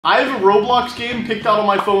I have a Roblox game picked out on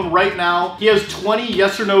my phone right now. He has 20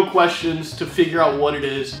 yes or no questions to figure out what it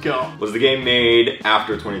is. Go. Was the game made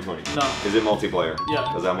after 2020? No. Is it multiplayer?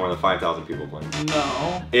 Yeah. Does it have more than 5,000 people playing?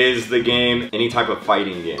 No. Is the game any type of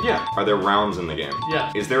fighting game? Yeah. Are there rounds in the game?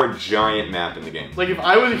 Yeah. Is there a giant map in the game? Like if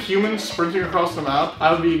I was a human sprinting across the map,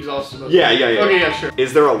 I would be exhausted. Yeah. Okay, yeah, sure.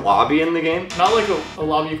 Is there a lobby in the game? Not like a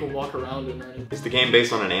lobby you can walk around in or anything. Is the game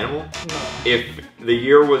based on an animal? No. If the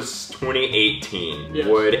year was 2018, yes.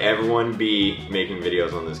 would everyone be making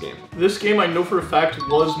videos on this game? This game I know for a fact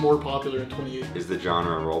was more popular in 2018. Is the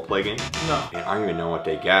genre a roleplay game? No. Man, I don't even know what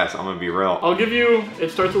they guess. I'm gonna be real. I'll give you,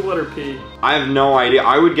 it starts with the letter P. I have no idea.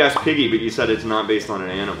 I would guess piggy, but you said it's not based on an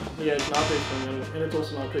animal. Yeah, it's not based on animal, and it's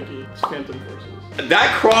also not picky. It's Phantom Forces.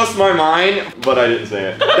 That crossed my mind, but I didn't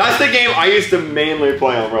say it. That's the game I used to mainly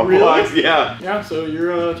play on Roblox. Really? Yeah. Yeah, so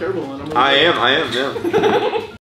you're a terrible one. I am, yeah.